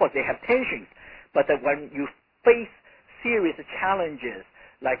background. Of course, they have tensions, but when you face serious challenges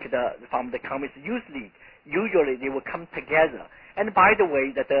like from the Communist Youth League, usually they will come together. And by the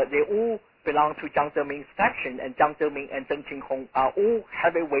way, that they all belong to Jiang Zeming's faction, and Jiang Zemin and Deng Qinghong are all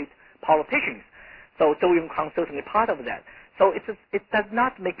heavyweight politicians. So Zhou Yongkang certainly part of that. So it does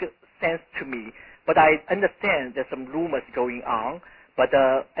not make sense to me, but I understand there's some rumors going on. But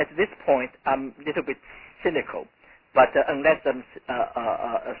at this point, I'm a little bit cynical. But unless there's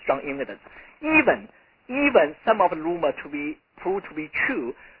a strong evidence, even some of the rumors to be proved to be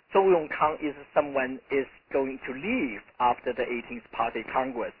true, Zhou Yongkang is someone is going to leave after the 18th Party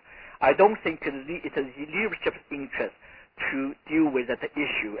Congress. I don't think it's the leadership's interest to deal with that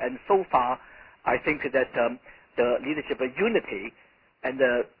issue. And so far, I think that the leadership unity and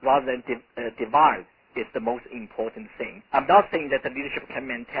rather than divide is the most important thing. I'm not saying that the leadership can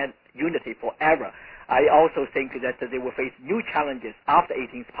maintain unity forever. I also think that they will face new challenges after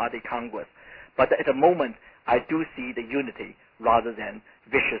 18th Party Congress. But at the moment, I do see the unity rather than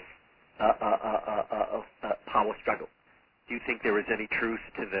vicious power struggle. Do you think there is any truth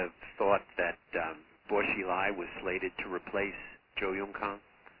to the thought that Bo Xilai was slated to replace Zhou Yongkang?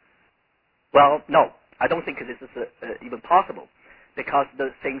 Well, no. I don't think this is even possible, because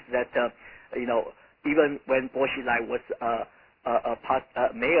the things that, even when Bo Xilai was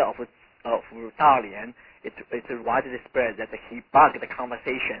mayor of Dalian, it's widely spread that he bugged the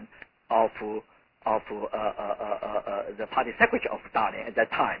conversation of the party secretary of Dalian at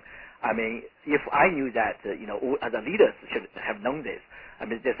that time. I mean, if I knew that, all other leaders should have known this. I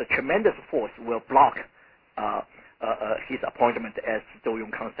mean, there's a tremendous force will block his appointment as Zhou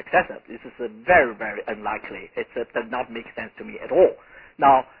Yongkang's successor. This is very, very unlikely. It does not make sense to me at all.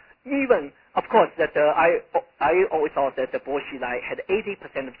 Now, even, of course, that I always thought that Bo Xilai had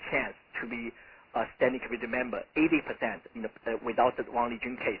 80% of chance to be a standing committee member, 80%, without the Wang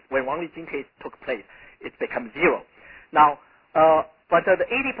Lijun case. When Wang Lijun case took place, it becomes 0. Now, but the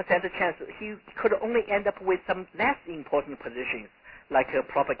 80% chance, he could only end up with some less important positions, like a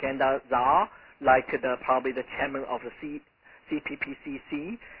propaganda czar, like probably the chairman of the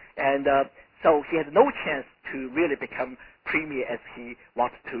CPPCC, and so he had no chance to really become premier as he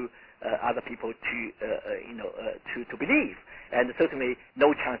wanted to other people to believe, and certainly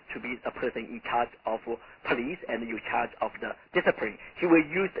no chance to be a person in charge of police and in charge of the discipline. He will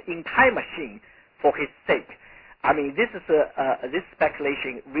use the entire machine for his sake. I mean, this is this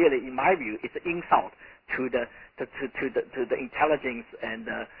speculation really, in my view, is an insult to the intelligence and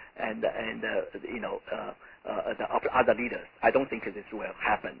the other leaders. I don't think this will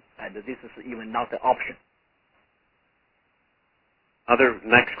happen, and this is even not an option.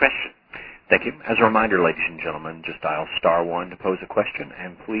 Next question. Thank you. As a reminder, ladies and gentlemen, just dial *1 to pose a question,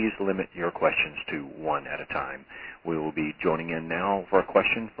 and please limit your questions to one at a time. We will be joining in now for a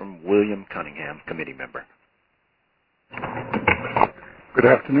question from William Cunningham, committee member. Good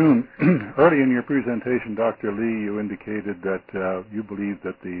afternoon. Early in your presentation, Dr. Li, you indicated that you believe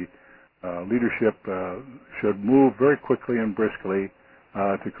that the leadership should move very quickly and briskly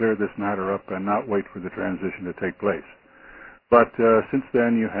to clear this matter up and not wait for the transition to take place. But since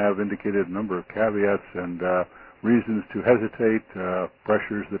then, you have indicated a number of caveats and reasons to hesitate,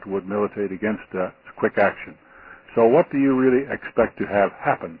 pressures that would militate against quick action. So what do you really expect to have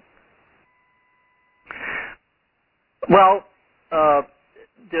happen? Well,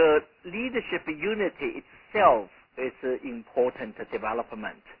 the leadership unity itself is an important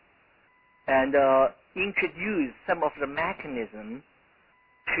development, and introduce some of the mechanism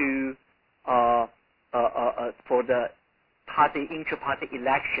to for the inter-party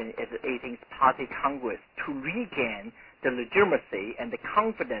election at the 18th Party Congress to regain the legitimacy and the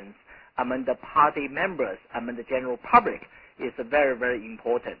confidence among the party members, among the general public, is very, very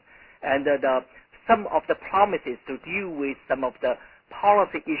important. And some of the promises to deal with some of the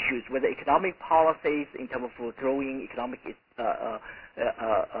policy issues, whether economic policies in terms of growing economic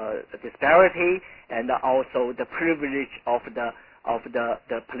disparity, and also the privilege of the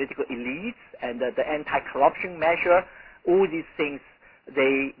political elites and the anti-corruption measure. All these things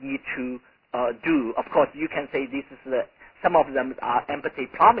they need to do. Of course, you can say this is some of them are empty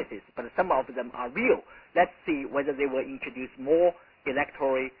promises, but some of them are real. Let's see whether they will introduce more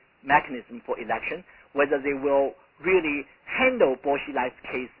electoral mechanism for election, whether they will really handle Bo Xilai's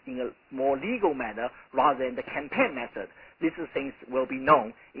case in a more legal manner rather than the campaign method. These things will be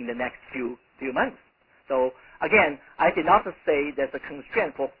known in the next few months. So again, I did not say there's a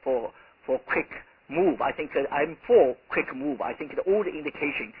constraint for quick move. I think I'm for quick move. I think that all the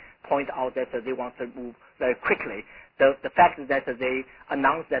indications point out that they want to move very quickly. The fact that they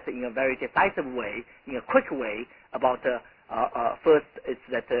announced that in a very decisive way, in a quick way, about first it's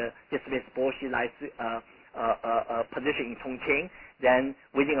that dismiss Bo Xilai's position in Chongqing, then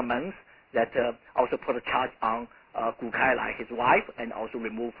within a month that also put a charge on Gu Kailai, his wife, and also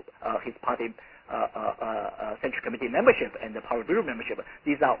remove his party Central Committee membership and the Politburo membership.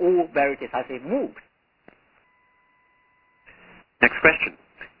 These are all very decisive moves. Next question.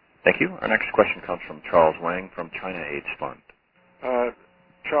 Thank you. Our next question comes from Charles Wang from China AIDS Fund.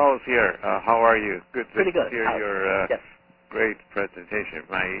 Charles here. How are you? Good to hear your yes. Great presentation.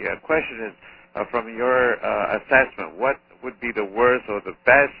 My question is, from your assessment, what would be the worst or the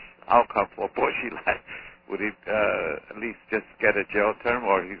best outcome for Bo Xilai? Would he at least just get a jail term,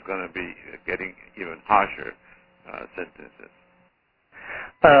 or he's going to be getting even harsher sentences?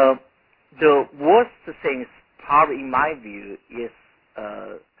 The worst thing, probably in my view, is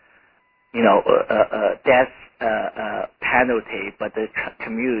death penalty, but the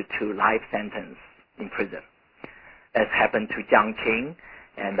commute to life sentence in prison, as happened to Chongqing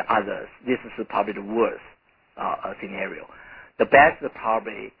and others. This is probably the worst scenario. The best is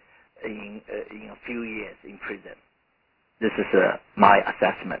probably in a few years in prison. This is my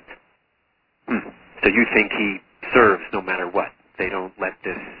assessment. So you think he serves no matter what? They don't let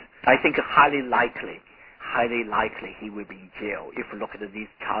this... I think highly likely he will be in jail if you look at these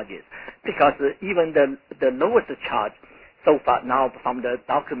charges. Because even the lowest charge so far now from the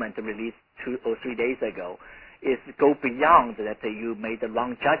document released 2 or 3 days ago is go beyond that you made the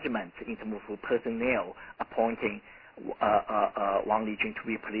wrong judgment in terms of personnel appointing Wang Lijun to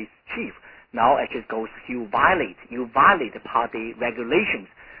be police chief. Now actually goes you violate party regulations.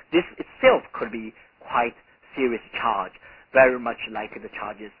 This itself could be quite serious charge, very much like the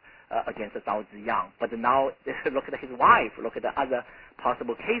charges against Zhao Ziyang. But now look at his wife, look at the other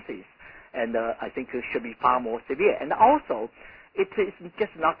possible cases, and I think it should be far more severe. And also, it is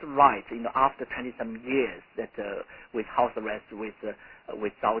just not right, after 20-some years that with house arrest with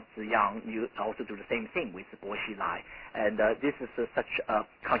Zhao Ziyang, you also do the same thing with Bo Xilai. And this is such a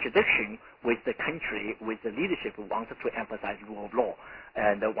contradiction with the country, with the leadership who wants to emphasize rule of law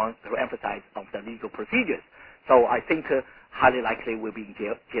and wants to emphasize of the legal procedures. So I think highly likely will be in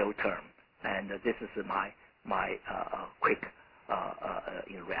jail term. And this is my quick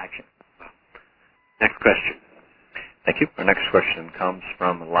reaction. Next question. Thank you. Our next question comes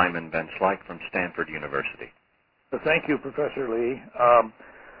from Lyman Ben Slyke from Stanford University. Thank you, Professor Li.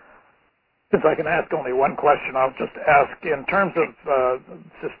 Since I can ask only one question, I'll just ask, in terms of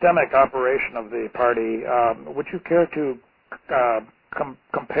systemic operation of the party, would you care to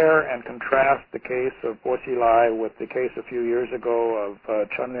compare and contrast the case of Bo Xilai with the case a few years ago of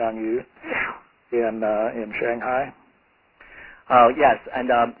Chen Liangyu in Shanghai? Yes,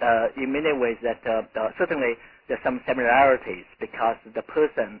 and in many ways that certainly there's some similarities because the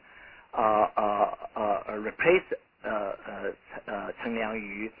person replaced Chen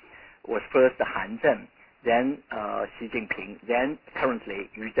Liangyu was first Han Zheng, then Xi Jinping, then currently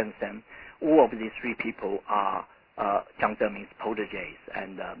Yu Zhengsheng. All of these three people are Jiang Zemin's proteges,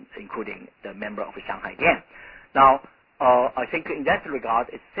 and including the member of Shanghai Dian. Now, I think in that regard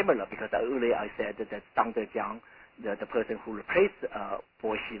it's similar because earlier I said that Zhang Zejiang, the person who replaced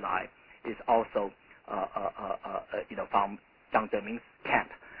Bo Xilai, is also from Jiang Zemin's camp.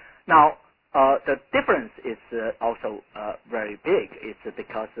 Now, the difference is also very big. It's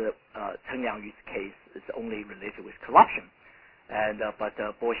because Chen Liangyu's case is only related with corruption, and but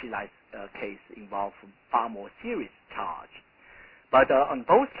Bo Xilai's case involves far more serious charge. But on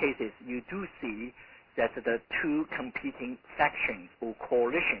both cases, you do see that the two competing factions or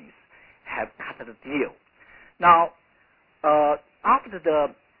coalitions have cut the deal. Now, after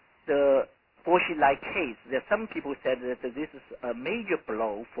the Bo Xilai case, there some people said that this is a major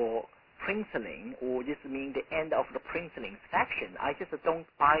blow for princeling, or this means the end of the princeling faction. I just don't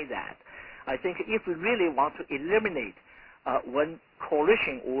buy that. I think if we really want to eliminate one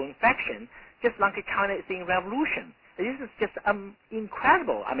coalition or one faction, just like China is in revolution, this is just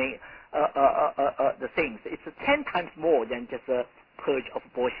incredible. I mean, the things. It's 10 times more than just a purge of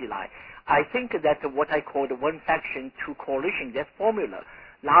Bo Xilai. I think that what I call the one faction, two coalition, that formula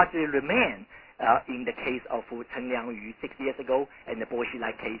largely remain in the case of Chen Liangyu 6 years ago and the Bo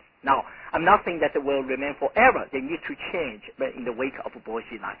Xilai case now. I'm not saying that it will remain forever. They need to change in the wake of Bo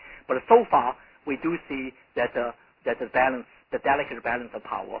Xilai. But so far, we do see that the balance, the delicate balance of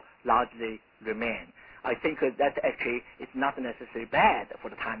power, largely remain. I think that actually is not necessarily bad for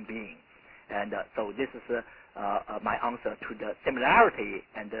the time being. And so this is my answer to the similarity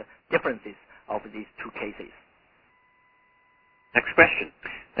and the differences of these two cases. Next question.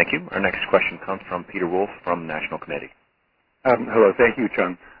 Thank you. Our next question comes from Peter Wolf from National Committee. Hello. Thank you,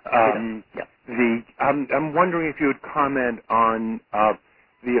 Cheng. Yeah. I'm wondering if you would comment on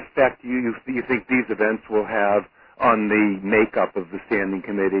the effect you think these events will have on the makeup of the Standing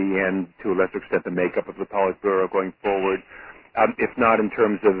Committee and, to a lesser extent, the makeup of the Politburo going forward, if not in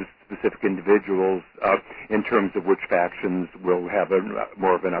terms of specific individuals, in terms of which factions will have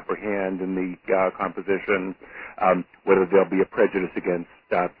more of an upper hand in the composition, whether there'll be a prejudice against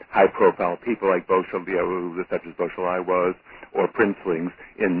high-profile people like Bo Xilai, such as Bo Xilai was, or princelings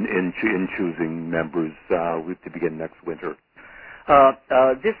in choosing members to begin next winter.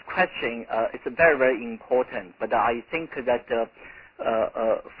 This question is very, very important, but I think that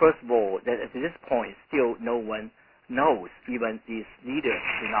first of all, that at this point, still no one knows. Even these leaders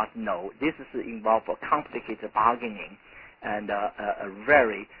do not know. This is involved a complicated bargaining and a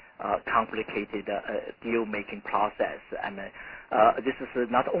very complicated deal-making process. And this is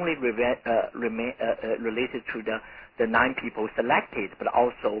not only related to the 9 people selected, but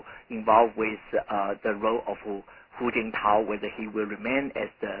also involved with the role of Hu Jintao, whether he will remain as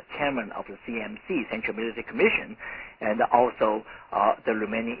the chairman of the CMC, Central Military Commission, and also the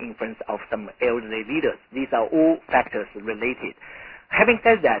remaining influence of some elderly leaders. These are all factors related. Having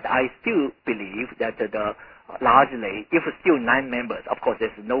said that, I still believe that largely, if it's still 9 members, of course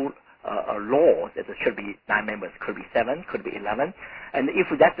there's no law that it should be 9 members, could be 7, could be 11, and if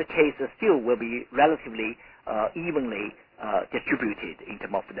that's the case, it still will be relatively evenly distributed in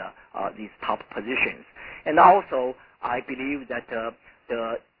terms of these top positions. And also, I believe that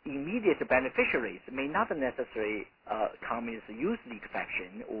the immediate beneficiaries may not necessarily Communist Youth League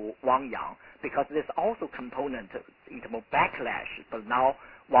faction or Wang Yang, because there's also component in terms of backlash. But now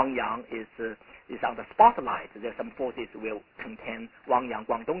Wang Yang is on the spotlight. There's some forces will contain Wang Yang,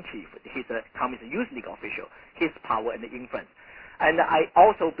 Guangdong chief. He's a Communist Youth League official. His power and influence. And I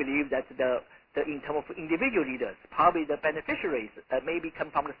also believe that in terms of individual leaders, probably the beneficiaries maybe come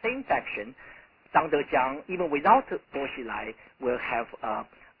from the same faction. Zhang Dejiang, even without Bo Xilai, will have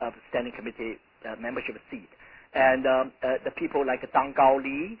a standing committee membership seat. And the people like Zhang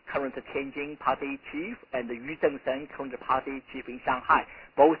Gaoli, current Tianjin party chief, and Yu Zhengsen, current party chief in Shanghai,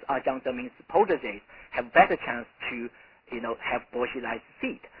 both are Jiang Zemin's proteges, have better chance to, have Bo Xilai's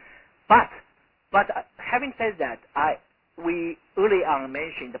seat. But having said that, we early on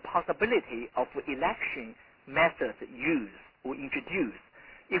mentioned the possibility of election methods used or introduced.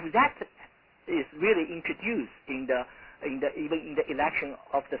 If that is really introduced even in the election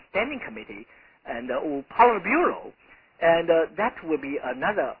of the standing committee and or Politburo, and that will be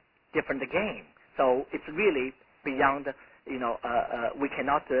another different game. So it's really beyond we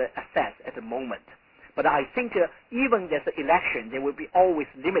cannot assess at the moment. But I think even this election, they will be always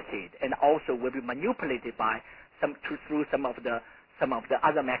limited and also will be manipulated by through some of the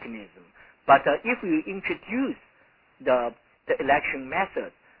other mechanisms. But if we introduce the election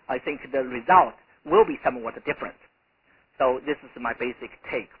method, I think the result will be somewhat different. So this is my basic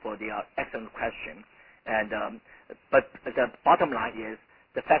take for the excellent question. And but the bottom line is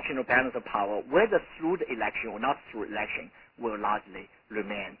the factional balance of power, whether through the election or not through election, will largely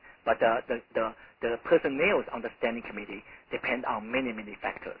remain. But the personnel on the standing committee depend on many, many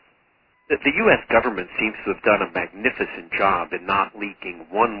factors. The U.S. government seems to have done a magnificent job in not leaking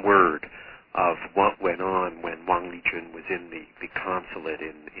one word of what went on when Wang Lijun was in the consulate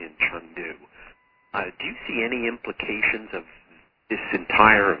in Chengdu. Do you see any implications of this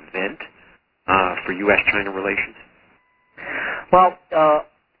entire event for U.S. China relations? Well,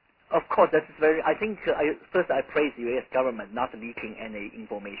 of course, that's very. I think first I praise the U.S. government not leaking any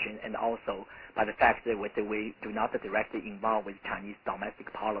information, and also by the fact that we do not directly involve with Chinese domestic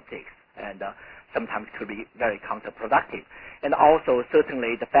politics, and sometimes could be very counterproductive. And also,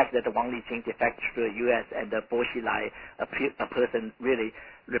 certainly, the fact that Wang Lijun defected to the U.S. and Bo Xilai, a person really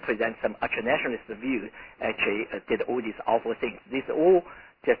represents some ultra-nationalist view, actually did all these awful things. These all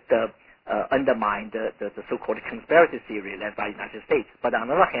just undermine the so-called conspiracy theory led by the United States. But on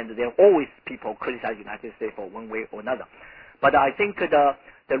the other hand, there are always people criticize the United States for one way or another. But I think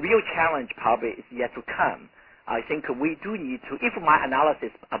the real challenge probably is yet to come. I think we do need to, if my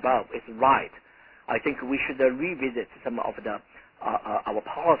analysis above is right, I think we should revisit some of our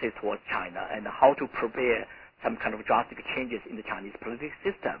policies towards China and how to prepare some kind of drastic changes in the Chinese political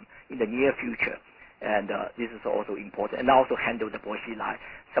system in the near future. And this is also important. And also handle the Bo Xilai,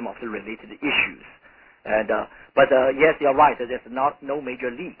 some of the related issues. And but yes, you're right. There's no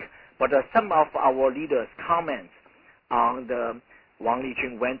major leak. But some of our leaders' comments on the Wang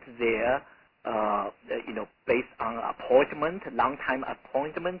Lijun went there, based on appointment, long-time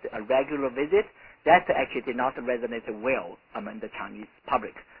appointment, a regular visit, that actually did not resonate well among the Chinese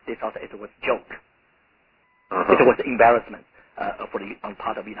public. They thought it was a joke. It was embarrassment on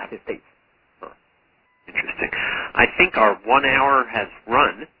part of the United States. Interesting. I think our 1 hour has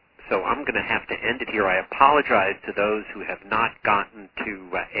run, so I'm going to have to end it here. I apologize to those who have not gotten to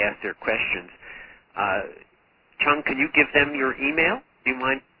ask their questions. Cheng, can you give them your email? Do you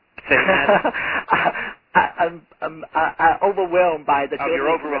mind saying that? I'm overwhelmed by the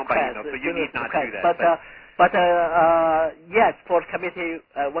you're overwhelmed by email, so you need not do that. But yes, for committee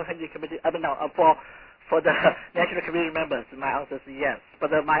 100 committee, For the National Committee members, my answer is yes.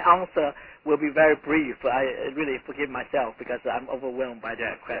 But my answer will be very brief. I really forgive myself because I'm overwhelmed by the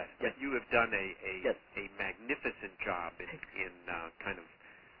request. Yes. You have done a magnificent job in kind of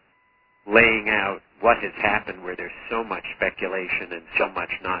laying out what has happened where there's so much speculation and so much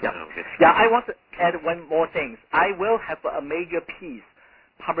not known. I want to add one more thing. I will have a major piece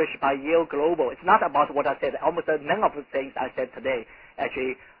published by Yale Global. It's not about what I said. Almost none of the things I said today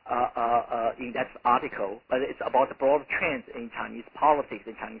actually in that article, but it's about the broad trends in Chinese politics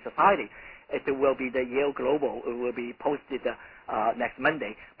and Chinese society. It will be the Yale Global. It will be posted next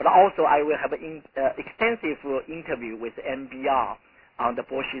Monday. But also I will have an extensive interview with NBR on the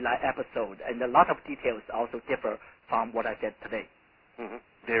Bo Xilai episode, and a lot of details also differ from what I said today. Mm-hmm.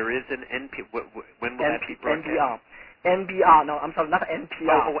 There is an when will that be broadcast? NBR, no, I'm sorry, not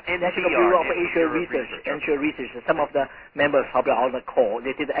NPR. National Bureau of Asia Research. Some of the members probably on the call.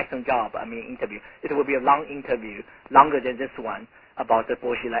 They did an excellent job. Interview. It will be a long interview, longer than this one, about the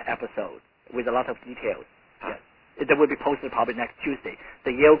Bo Xilai episode with a lot of details. Yes. It will be posted probably next Tuesday.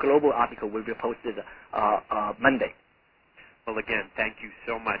 The Yale Global article will be posted Monday. Well, again, thank you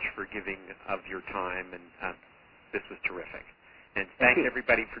so much for giving of your time, and this was terrific. And thanks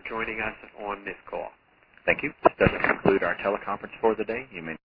everybody for joining us on this call. Thank you. This doesn't conclude our teleconference for the day. You may